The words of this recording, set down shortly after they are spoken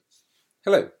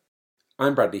Hello,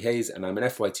 I'm Bradley Hayes and I'm an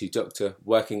FY2 doctor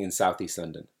working in South East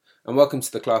London. And welcome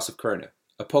to the Class of Corona,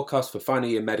 a podcast for final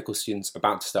year medical students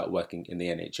about to start working in the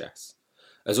NHS.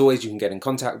 As always, you can get in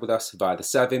contact with us via the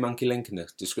SurveyMonkey link in the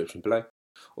description below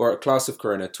or at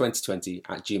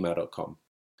classofcorona2020@gmail.com.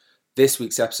 This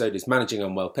week's episode is Managing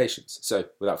Unwell Patients, so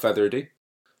without further ado,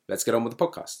 let's get on with the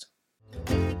podcast.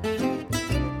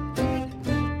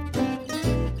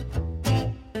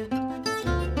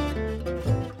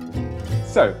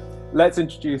 So, let's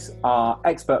introduce our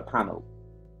expert panel.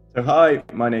 So hi,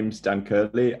 my name's Dan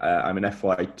Curley. I'm an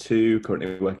FY2,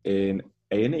 currently working in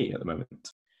A&E at the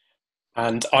moment.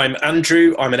 And I'm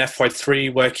Andrew. I'm an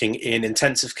FY3 working in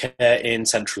intensive care in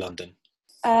central London.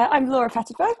 I'm Laura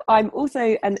Pettigrew. I'm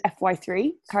also an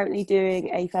FY3, currently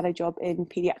doing a fellow job in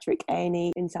paediatric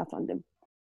A&E in South London.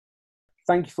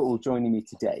 Thank you for all joining me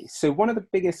today. So one of the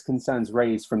biggest concerns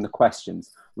raised from the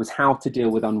questions was how to deal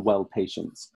with unwell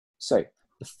patients. So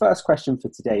the first question for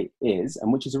today is,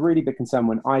 and which is a really big concern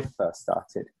when I first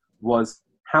started, was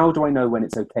how do I know when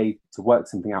it's okay to work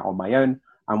something out on my own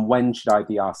and when should I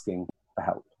be asking for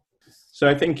help? So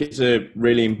I think it's a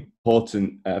really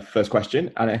important first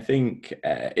question, and I think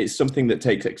it's something that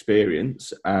takes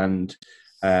experience, and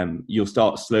you'll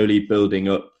start slowly building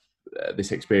up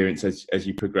this experience as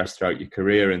you progress throughout your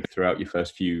career and throughout your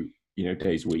first few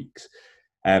days, weeks.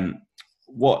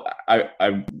 What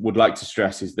I would like to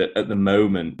stress is that at the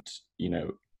moment,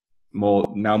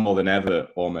 more than ever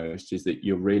almost, is that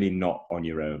you're really not on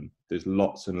your own. There's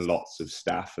lots and lots of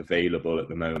staff available at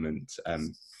the moment.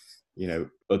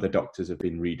 Other doctors have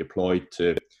been redeployed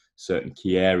to certain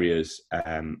key areas,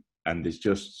 and there's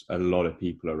just a lot of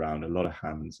people around, a lot of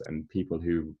hands, and people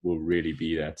who will really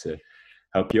be there to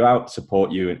help you out,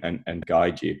 support you, and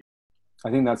guide you.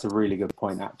 I think that's a really good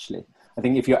point, actually. I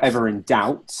think if you're ever in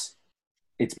doubt,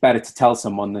 it's better to tell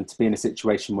someone than to be in a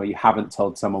situation where you haven't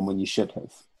told someone when you should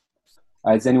have.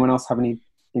 Does anyone else have any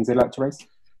things they'd like to raise?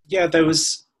 Yeah, there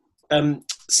was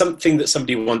something that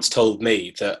somebody once told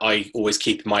me that I always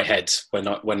keep in my head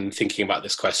when thinking about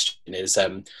this question is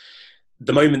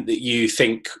the moment that you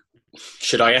think,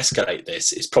 should I escalate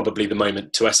this, is probably the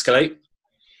moment to escalate,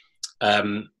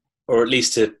 or at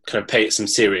least to kind of pay it some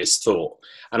serious thought.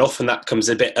 And often that comes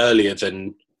a bit earlier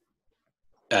than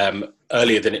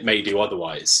it may do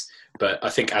otherwise. But I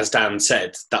think, as Dan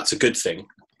said, that's a good thing,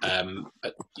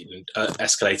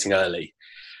 escalating early.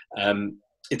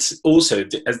 It's also,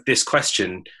 this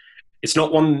question, it's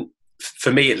not one,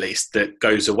 for me at least, that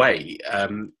goes away.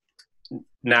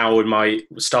 Now in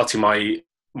starting my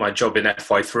job in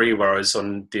FY3, where I was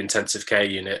on the intensive care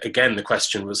unit, again, the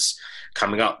question was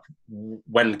coming up,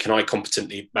 when can I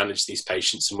competently manage these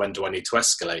patients and when do I need to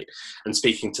escalate? And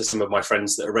speaking to some of my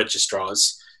friends that are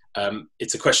registrars,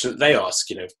 it's a question that they ask,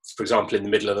 for example, in the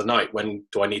middle of the night, when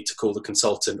do I need to call the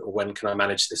consultant or when can I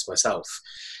manage this myself?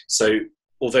 So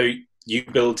although you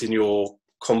build in your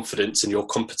confidence and your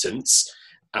competence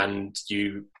and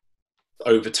you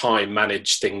over time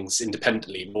manage things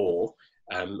independently more,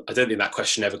 I don't think that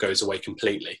question ever goes away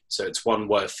completely. So it's one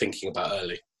worth thinking about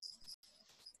early.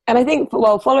 And I think,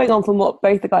 following on from what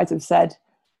both the guys have said,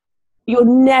 you're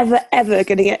never, ever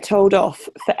going to get told off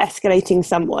for escalating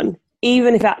someone.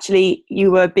 Even if actually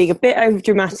you were being a bit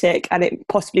overdramatic and it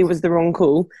possibly was the wrong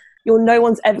call, no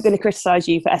one's ever going to criticise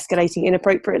you for escalating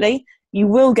inappropriately. You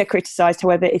will get criticised,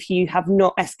 however, if you have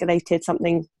not escalated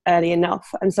something early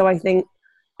enough. And so I think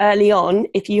early on,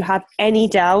 if you have any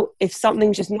doubt, if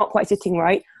something's just not quite sitting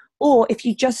right, or if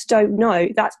you just don't know,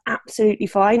 that's absolutely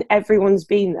fine. Everyone's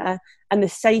been there. And the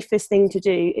safest thing to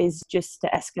do is just to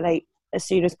escalate as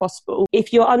soon as possible.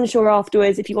 If you're unsure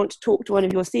afterwards, if you want to talk to one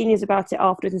of your seniors about it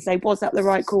afterwards and say, was that the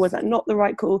right call? Was that not the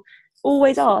right call?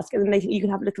 Always ask, and then you can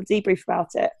have a little debrief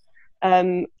about it.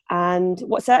 And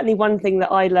certainly one thing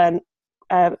that I learned,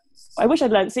 I wish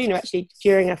I'd learned sooner actually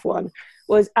during F1,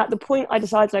 was at the point I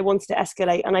decided I wanted to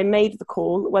escalate and I made the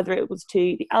call, whether it was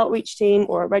to the outreach team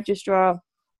or a registrar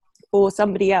or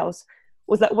somebody else,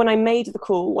 was that when I made the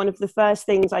call, one of the first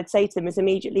things I'd say to them is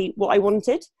immediately what I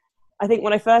wanted. I think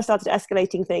when I first started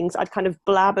escalating things, I'd kind of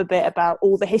blab a bit about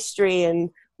all the history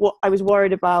and what I was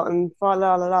worried about and la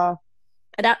la la.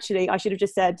 And actually, I should have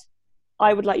just said,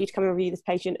 I would like you to come and review this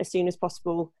patient as soon as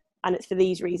possible, and it's for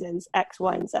these reasons, X,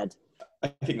 Y, and Z. I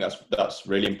think that's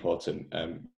really important.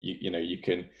 You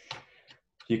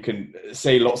can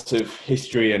say lots of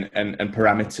history and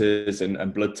parameters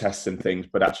and blood tests and things,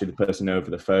 but actually the person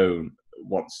over the phone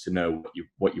wants to know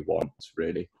what you want,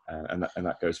 really, and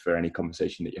that goes for any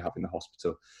conversation that you have in the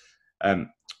hospital.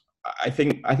 I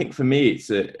think for me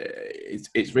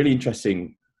it's really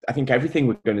interesting. I think everything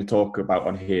we're going to talk about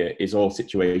on here is all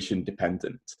situation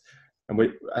dependent.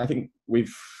 I think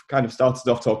we've kind of started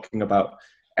off talking about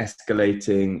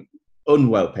escalating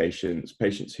unwell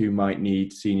patients who might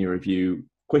need senior review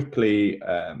quickly,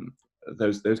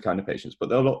 those kind of patients. But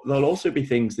there'll also be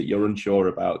things that you're unsure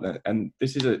about, and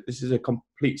this is a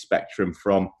complete spectrum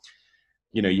from,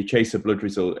 you chase a blood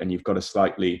result and you've got a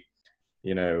slightly,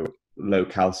 low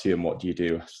calcium, what do you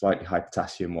do? Slightly high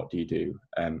potassium, what do you do?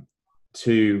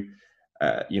 To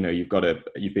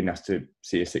you've been asked to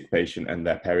see a sick patient and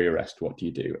they're peri-arrest, what do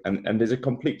you do? And there's a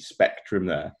complete spectrum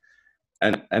there,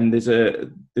 and there's a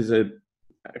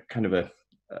kind of a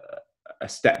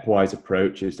stepwise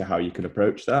approach as to how you can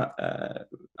approach that.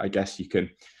 I guess you can,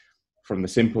 from the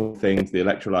simple things, the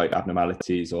electrolyte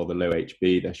abnormalities or the low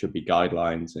HB, there should be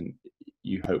guidelines, and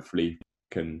you hopefully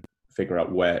can figure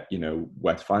out where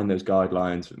to find those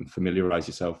guidelines and familiarize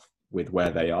yourself with where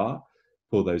they are,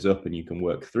 pull those up, and you can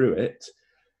work through it.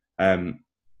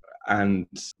 And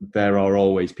there are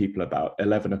always people about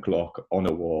 11 o'clock on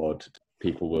a ward.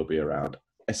 People will be around,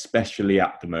 especially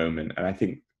at the moment. And I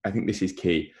think this is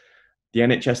key. The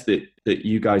NHS that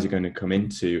you guys are going to come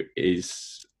into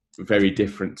is very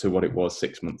different to what it was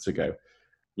 6 months ago.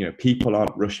 People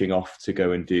aren't rushing off to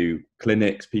go and do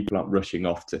clinics. People aren't rushing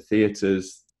off to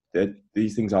theatres.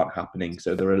 These things aren't happening.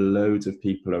 So there are loads of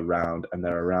people around, and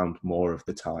they're around more of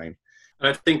the time. And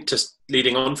I think, just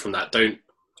leading on from that, don't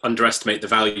underestimate the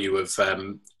value of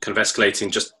kind of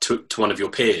escalating just to one of your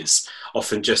peers.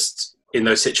 Often just in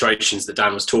those situations that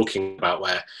Dan was talking about,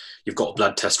 where you've got a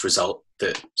blood test result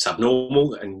that's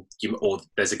abnormal, and or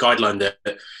there's a guideline that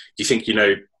you think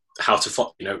how to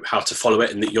follow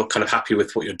it, and that you're kind of happy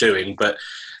with what you're doing. But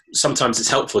sometimes it's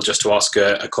helpful just to ask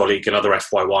a colleague, another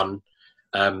FY1,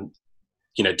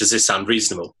 does this sound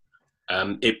reasonable?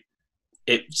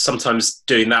 It sometimes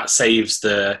doing that saves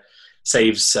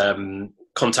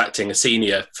contacting a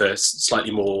senior for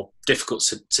slightly more difficult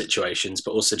situations,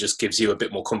 but also just gives you a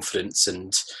bit more confidence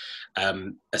and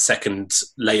a second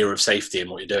layer of safety in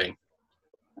what you're doing.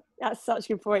 That's such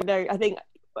a good point, though. I think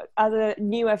as a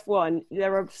new F1,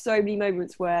 there are so many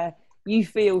moments where you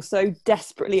feel so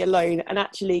desperately alone, and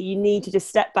actually you need to just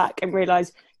step back and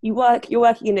realise you're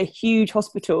working in a huge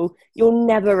hospital. You're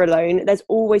never alone. There's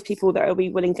always people that will be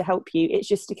willing to help you. It's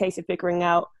just a case of figuring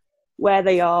out where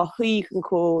they are, who you can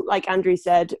call, like Andrew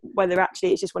said, whether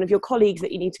actually it's just one of your colleagues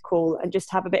that you need to call, and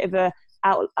just have a bit of a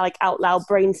out loud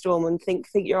brainstorm and think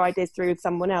your ideas through with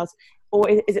someone else. Or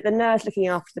is it the nurse looking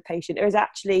after the patient? Or is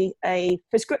actually a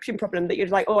prescription problem that you're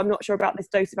like, I'm not sure about this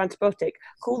dose of antibiotic?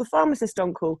 Call the pharmacist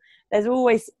on call. There's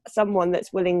always someone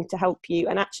that's willing to help you.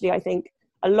 And actually, I think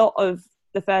a lot of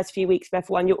the first few weeks of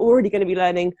F1, you're already going to be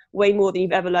learning way more than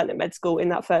you've ever learned at med school in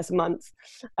that first month.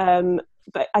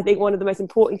 But I think one of the most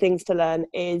important things to learn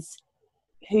is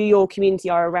who your community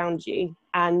are around you,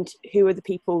 and who are the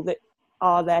people that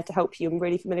are there to help you, and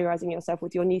really familiarising yourself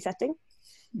with your new setting.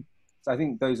 So I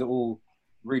think those are all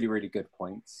really, really good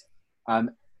points. I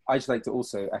just like to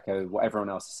also echo what everyone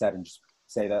else has said, and just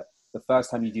say that the first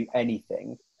time you do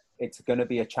anything, it's going to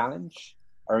be a challenge.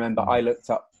 I remember I looked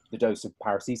up the dose of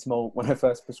paracetamol when I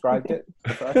first prescribed it.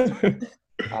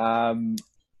 I'm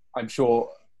sure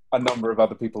a number of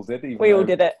other people did. We all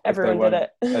did it. Everyone did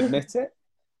it. Admit it.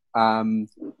 And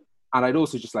I'd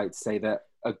also just like to say that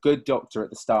a good doctor at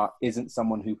the start isn't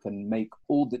someone who can make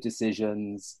all the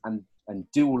decisions and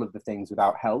do all of the things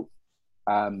without help.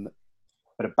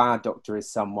 But a bad doctor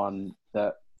is someone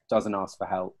that doesn't ask for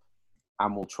help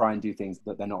and will try and do things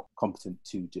that they're not competent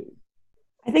to do.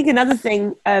 I think another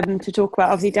thing to talk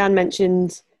about, obviously Dan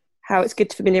mentioned how it's good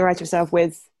to familiarise yourself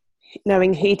with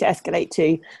knowing who to escalate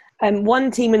to.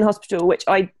 One team in the hospital, which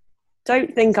I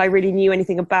don't think I really knew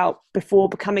anything about before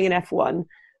becoming an F1,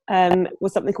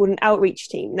 was something called an outreach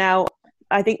team. Now,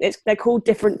 I think they're called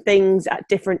different things at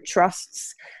different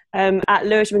trusts. At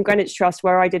Lewisham and Greenwich Trust,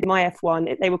 where I did my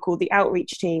F1, they were called the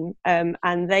outreach team,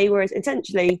 and they were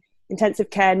essentially intensive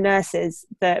care nurses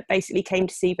that basically came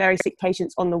to see very sick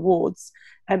patients on the wards.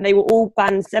 They were all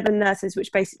band 7 nurses,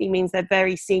 which basically means they're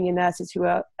very senior nurses who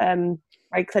are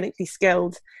very clinically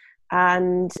skilled,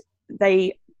 and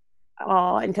they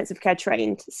are intensive care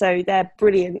trained. So they're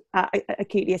brilliant at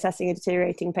acutely assessing a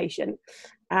deteriorating patient.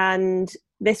 And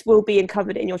this will be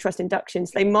covered in your trust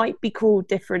inductions. They might be called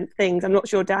different things. I'm not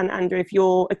sure, Dan, Andrew, if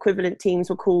your equivalent teams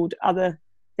were called other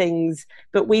things,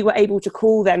 but we were able to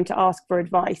call them to ask for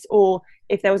advice. Or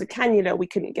if there was a cannula we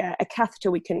couldn't get, a catheter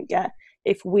we couldn't get,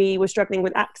 if we were struggling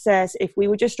with access, if we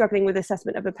were just struggling with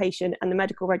assessment of a patient and the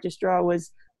medical registrar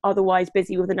was otherwise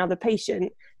busy with another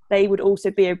patient, they would also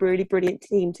be a really brilliant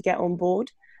team to get on board.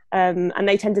 And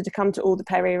they tended to come to all the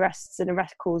peri-arrests and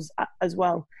arrest calls as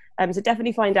well. So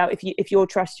definitely find out if your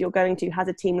trust you're going to has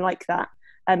a team like that.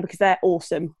 because they're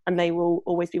awesome and they will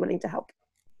always be willing to help.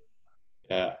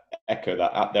 Yeah, echo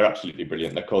that. They're absolutely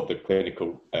brilliant. They're called the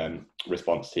clinical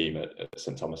response team at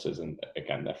St Thomas's, and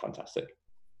again, they're fantastic.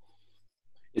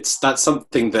 That's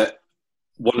something that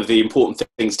one of the important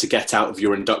things to get out of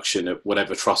your induction at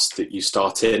whatever trust that you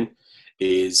start in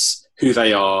is who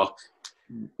they are,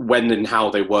 when and how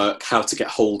they work, how to get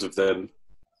hold of them,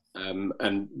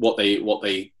 and what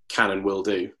they can and will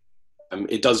do.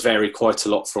 It does vary quite a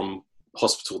lot from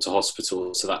hospital to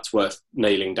hospital, so that's worth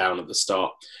nailing down at the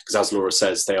start, because as Laura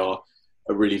says, they are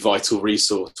a really vital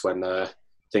resource when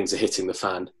things are hitting the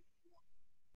fan.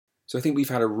 So I think we've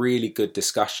had a really good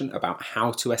discussion about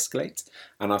how to escalate,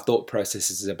 and our thought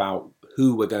processes about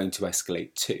who we're going to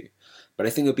escalate to. But I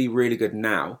think it'd be really good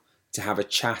now to have a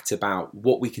chat about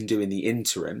what we can do in the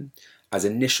interim as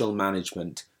initial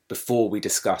management before we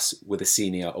discuss with a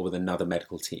senior or with another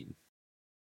medical team.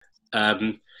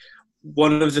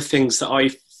 One of the things that I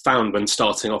found when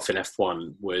starting off in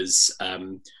F1 was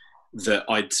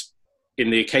that in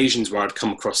the occasions where I'd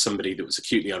come across somebody that was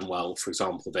acutely unwell, for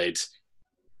example, they'd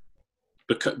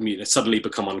suddenly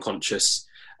become unconscious,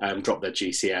 drop their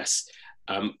GCS,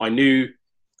 I knew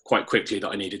quite quickly that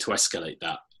I needed to escalate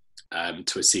that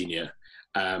to a senior.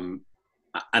 And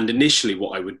initially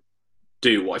what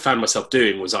I found myself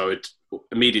doing was I would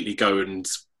immediately go and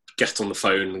get on the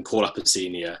phone and call up a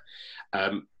senior.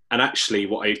 And actually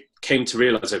what I came to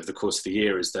realise over the course of the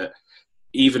year is that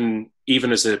even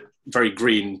as a very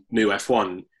green new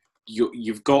F1,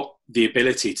 you've got the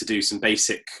ability to do some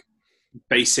basic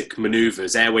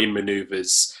manoeuvres, airway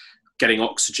manoeuvres, getting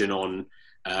oxygen on,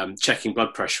 checking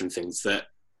blood pressure and things that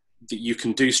you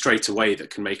can do straight away that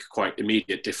can make a quite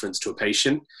immediate difference to a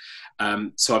patient.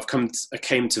 So I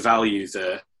came to value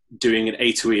doing an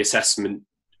A to E assessment,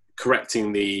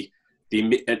 correcting the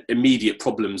immediate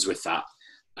problems with that,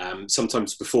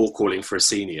 sometimes before calling for a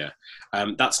senior.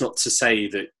 That's not to say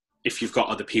that if you've got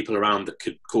other people around that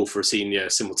could call for a senior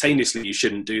simultaneously, you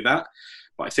shouldn't do that.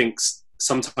 But I think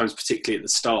sometimes, particularly at the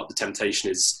start, the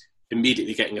temptation is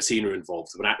immediately getting a senior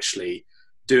involved, but actually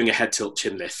doing a head tilt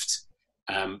chin lift,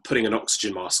 putting an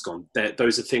oxygen mask on.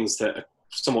 Those are things that are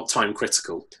somewhat time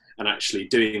critical, and actually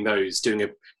doing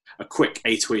a quick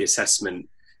A to E assessment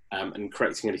and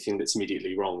correcting anything that's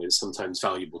immediately wrong is sometimes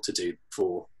valuable to do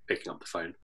before picking up the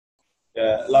phone.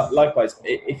 Likewise,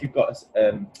 if you've got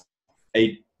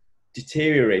a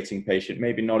deteriorating patient,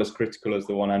 maybe not as critical as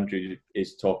the one Andrew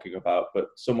is talking about, but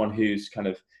someone who's kind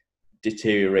of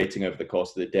deteriorating over the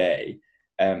course of the day,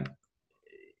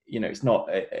 it's not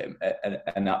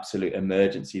an absolute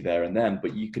emergency there and then,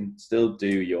 but you can still do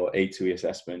your A to E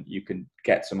assessment. You can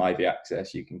get some IV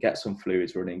access, you can get some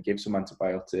fluids running, give some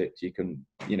antibiotics, you can,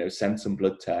 send some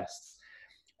blood tests.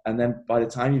 And then by the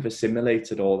time you've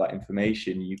assimilated all that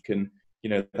information, you can,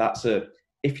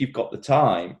 if you've got the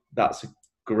time, that's a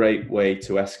great way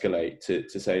to escalate,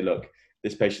 to say, look,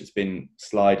 this patient's been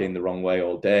sliding the wrong way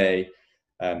all day.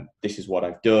 This is what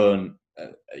I've done.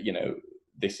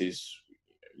 This is,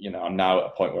 I'm now at a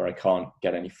point where I can't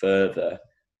get any further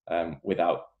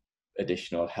without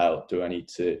additional help. Do I need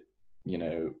to,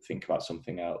 think about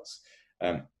something else?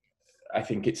 I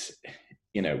think it's,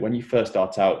 when you first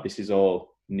start out, this is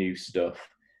all new stuff.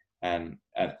 And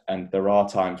there are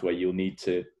times where you'll need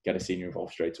to get a senior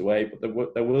involved straight away, but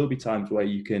there will be times where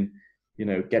you can,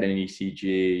 get an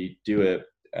ECG, do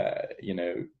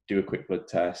a quick blood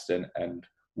test and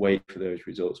wait for those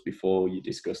results before you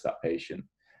discuss that patient.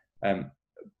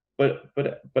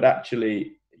 But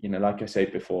actually, like I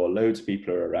said before, loads of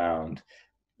people are around.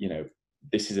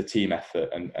 This is a team effort,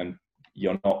 and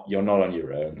you're not on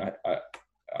your own.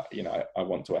 I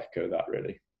want to echo that,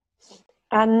 really.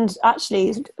 And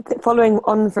actually, following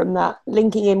on from that,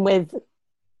 linking in with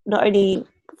not only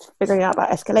figuring out about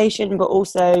escalation, but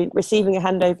also receiving a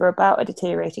handover about a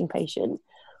deteriorating patient.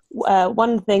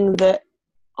 One thing that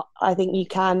I think you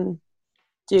can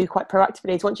do quite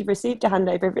proactively is once you've received a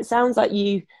handover, if it sounds like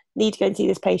you need to go and see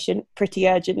this patient pretty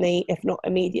urgently, if not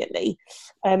immediately,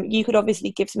 you could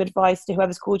obviously give some advice to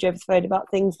whoever's called you over the phone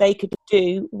about things they could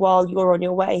do while you're on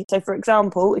your way. So for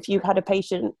example, if you had a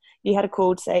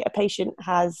call to say a patient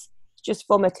has just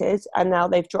vomited and now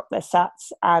they've dropped their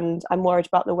SATs and I'm worried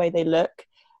about the way they look,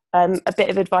 a bit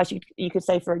of advice you could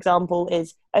say, for example,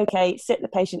 is, okay, sit the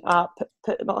patient up,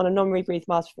 put them on a non-rebreathe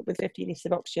mask with 50 litres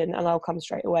of oxygen, and I'll come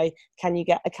straight away. Can you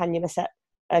get a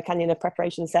cannula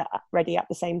preparation set ready at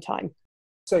the same time?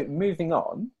 So moving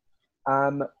on,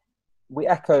 we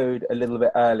echoed a little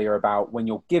bit earlier about when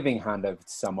you're giving handover to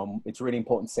someone, it's really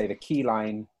important to say the key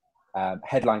line,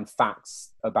 headline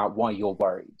facts about why you're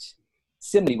worried.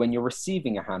 Similarly, when you're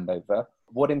receiving a handover,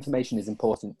 what information is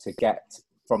important to get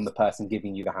from the person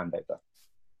giving you the handover?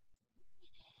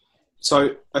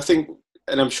 So I think,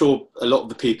 and I'm sure a lot of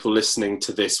the people listening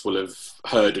to this will have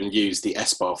heard and used the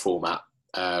SBAR format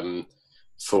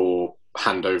for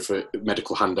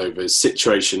medical handovers: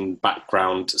 situation,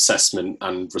 background, assessment,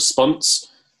 and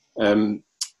response.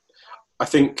 I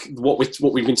think what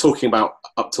we've been talking about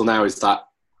up till now is that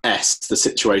S, the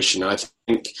situation. And I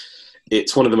think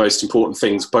it's one of the most important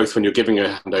things, both when you're giving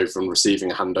a handover and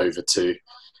receiving a handover, to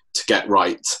get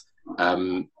right.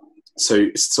 So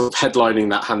it's sort of headlining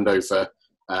that handover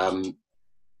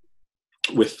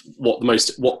with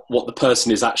what the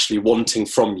person is actually wanting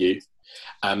from you.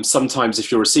 Sometimes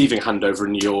if you're receiving a handover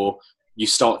and you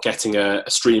start getting a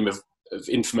stream of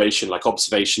information like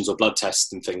observations or blood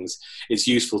tests and things, it's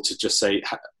useful to just say,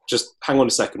 just hang on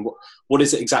a second, what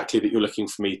is it exactly that you're looking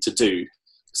for me to do?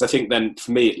 Because I think then,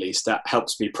 for me at least, that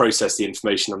helps me process the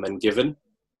information I'm then given.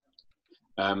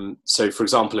 So for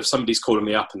example, if somebody's calling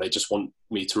me up and they just want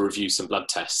me to review some blood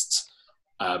tests,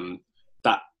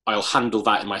 that I'll handle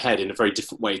that in my head in a very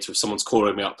different way to if someone's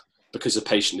calling me up because a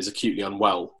patient is acutely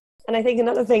unwell. And I think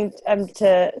another thing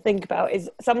to think about is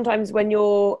sometimes when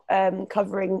you're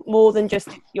covering more than just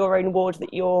your own ward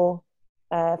that you're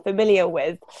familiar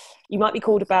with, you might be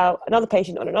called about another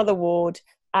patient on another ward,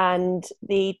 and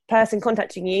the person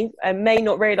contacting you may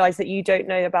not realise that you don't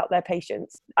know about their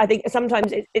patients. I think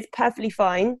sometimes it's perfectly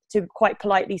fine to quite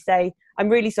politely say, I'm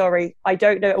really sorry, I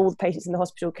don't know all the patients in the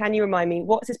hospital. Can you remind me,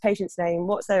 what's this patient's name?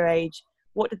 What's their age?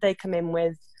 What did they come in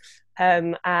with?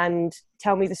 And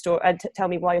tell me the story and tell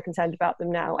me why you're concerned about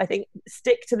them now. I think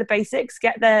stick to the basics,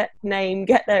 get their name,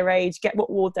 get their age, get what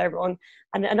ward they're on.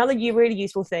 And another really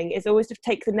useful thing is always to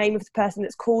take the name of the person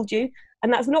that's called you.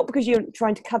 And that's not because you're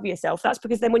trying to cover yourself. That's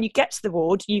because then when you get to the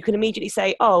ward, you can immediately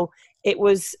say, oh, it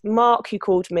was Mark who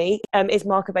called me. Is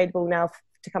Mark available now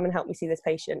to come and help me see this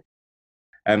patient?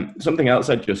 Something else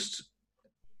I'd just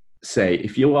say,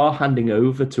 if you are handing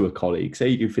over to a colleague, say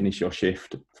you finish your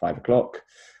shift at 5 o'clock,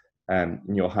 and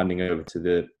you're handing over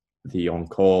to the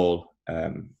on-call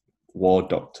ward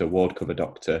doctor, ward cover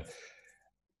doctor,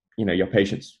 your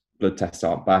patient's blood tests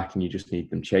aren't back and you just need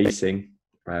them chasing.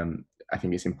 I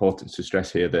think it's important to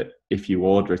stress here that if you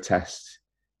order a test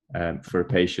for a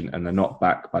patient and they're not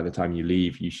back by the time you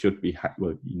leave, you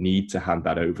need to hand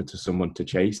that over to someone to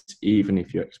chase, even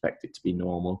if you expect it to be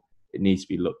normal. It needs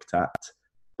to be looked at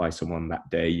by someone that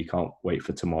day. You can't wait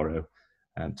for tomorrow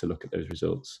to look at those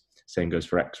results. Same goes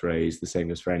for x-rays, the same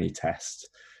goes for any test.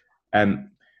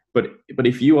 But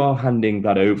if you are handing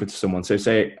that over to someone, so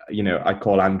say, I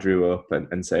call Andrew up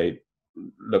and say,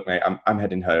 look, mate, I'm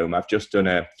heading home. I've just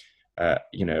done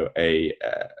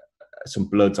some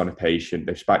bloods on a patient.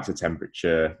 They've spiked the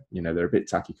temperature. They're a bit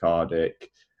tachycardic.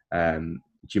 Do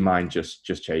you mind just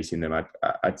chasing them?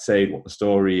 I'd say what the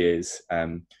story is,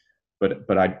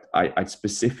 but I'd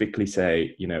specifically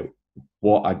say,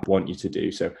 what I'd want you to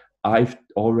do. So I've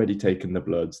already taken the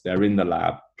bloods. They're in the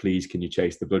lab. Please, can you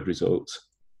chase the blood results?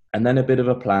 And then a bit of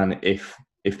a plan if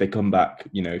they come back,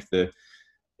 if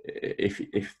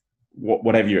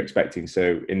whatever you're expecting.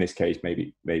 So in this case,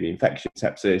 maybe infection,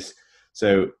 sepsis.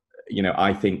 So,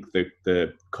 I think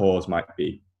the cause might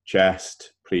be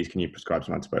chest. Please, can you prescribe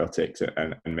some antibiotics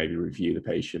and maybe review the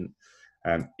patient?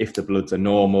 If the bloods are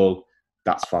normal,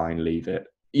 that's fine, leave it.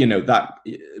 That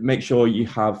make sure you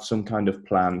have some kind of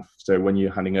plan. So when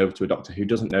you're handing over to a doctor who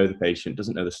doesn't know the patient,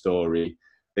 doesn't know the story,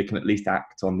 they can at least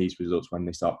act on these results when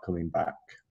they start coming back.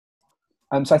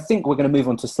 So I think we're going to move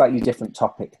on to a slightly different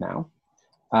topic now.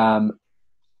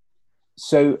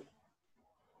 So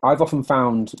I've often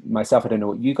found myself, I don't know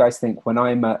what you guys think, when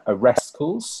I'm at arrest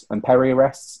calls and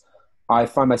peri-arrests, I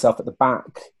find myself at the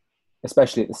back,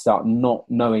 especially at the start, not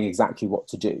knowing exactly what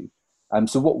to do.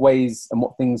 So what ways and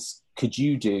what things could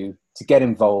you do to get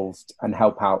involved and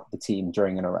help out the team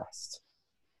during an arrest?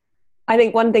 I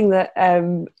think one thing that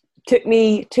took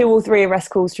me 2 or 3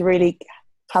 arrest calls to really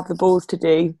have the balls to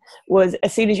do was,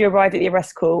 as soon as you arrive at the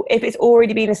arrest call, if it's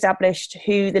already been established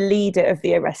who the leader of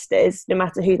the arrest is, no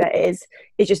matter who that is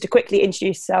just to quickly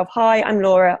introduce yourself. Hi, I'm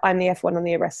Laura. I'm the F1 on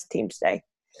the arrest team today.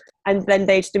 And then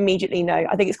they just immediately know.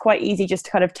 I think it's quite easy just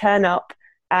to kind of turn up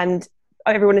and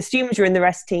everyone assumes you're in the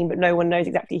arrest team, but no one knows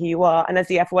exactly who you are. And as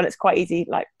the F1, it's quite easy,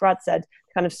 like Brad said,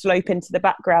 to kind of slope into the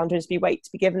background and just wait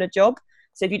to be given a job.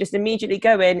 So if you just immediately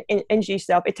go in, introduce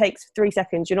yourself, it takes 3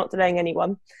 seconds. You're not delaying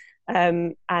anyone.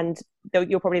 And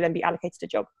you'll probably then be allocated a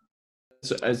job.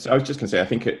 So, as I was just going to say, I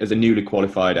think as a newly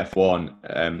qualified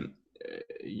F1,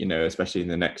 especially in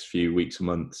the next few weeks or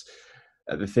months,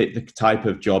 the type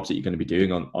of jobs that you're going to be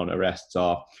doing on arrests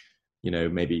are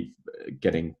maybe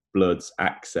getting bloods,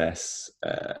 access,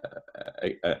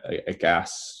 a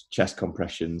gas, chest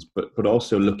compressions, but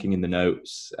also looking in the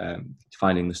notes,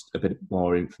 finding a bit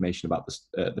more information about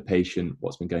the patient,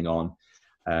 what's been going on,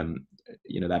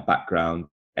 their background,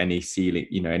 any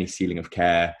ceiling of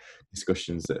care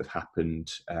discussions that have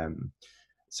happened.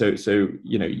 So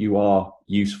you are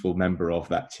useful member of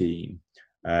that team,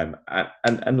 and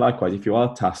likewise, if you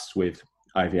are tasked with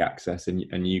IV access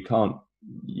and you can't,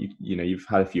 you've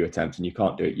had a few attempts and you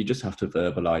can't do it, you just have to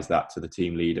verbalize that to the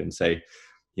team leader and say,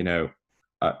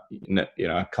 I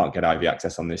can't get IV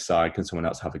access on this side. Can someone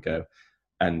else have a go?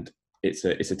 And it's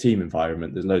a team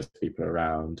environment. There's loads of people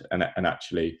around, and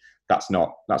actually that's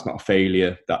not a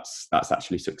failure. That's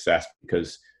actually success,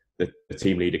 because the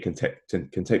team leader can take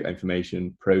that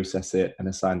information, process it, and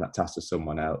assign that task to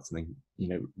someone else, and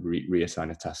then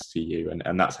reassign a task to you,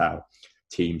 and that's how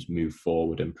teams move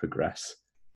forward and progress.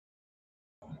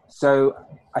 So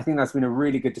I think that's been a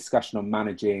really good discussion on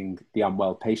managing the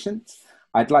unwell patient.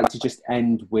 I'd like to just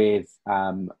end with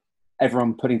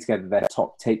everyone putting together their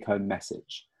top take-home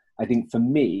message. I think for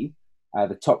me,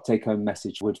 the top take-home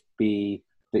message would be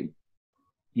that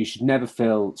you should never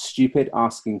feel stupid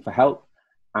asking for help,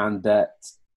 and that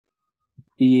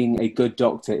being a good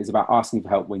doctor is about asking for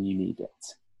help when you need it.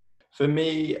 For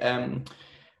me,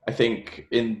 I think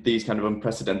in these kind of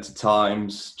unprecedented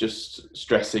times, just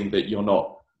stressing that you're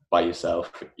not by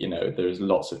yourself. There's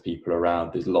lots of people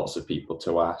around, there's lots of people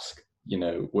to ask.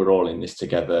 We're all in this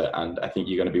together, and I think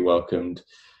you're going to be welcomed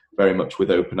very much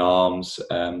with open arms.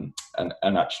 And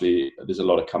actually, there's a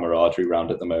lot of camaraderie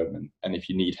around at the moment. And if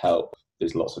you need help,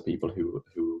 there's lots of people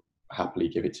who happily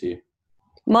give it to you.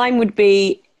 Mine would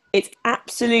be, it's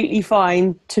absolutely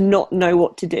fine to not know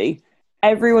what to do.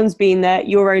 Everyone's been there,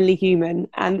 you're only human,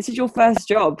 and this is your first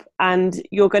job, and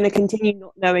you're going to continue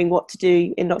not knowing what to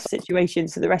do in lots of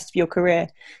situations for the rest of your career.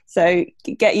 So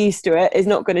get used to it. It's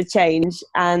not going to change,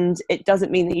 and it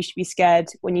doesn't mean that you should be scared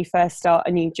when you first start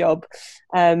a new job.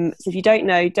 So if you don't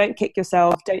know, don't kick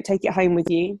yourself, don't take it home with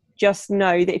you. Just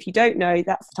know that if you don't know,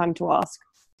 that's the time to ask.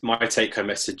 My take-home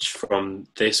message from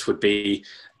this would be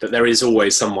that there is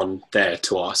always someone there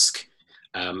to ask,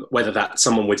 whether that's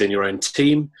someone within your own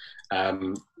team,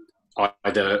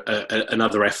 either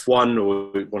another F1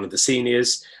 or one of the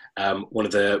seniors, one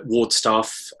of the ward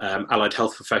staff, allied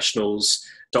health professionals,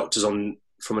 doctors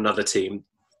from another team.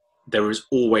 There is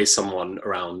always someone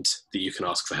around that you can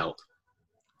ask for help.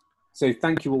 So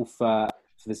thank you all for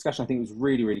the discussion. I think it was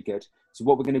really, really good. So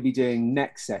what we're going to be doing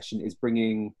next session is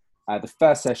bringing the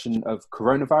first session of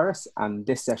coronavirus and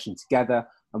this session together,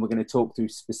 and we're going to talk through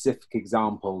specific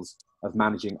examples of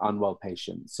managing unwell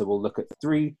patients. So we'll look at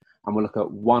 3, and we'll look at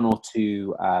 1 or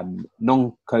 2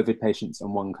 non-COVID patients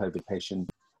and 1 COVID patient,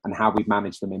 and how we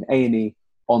manage them in A&E,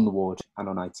 on the ward, and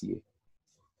on ITU.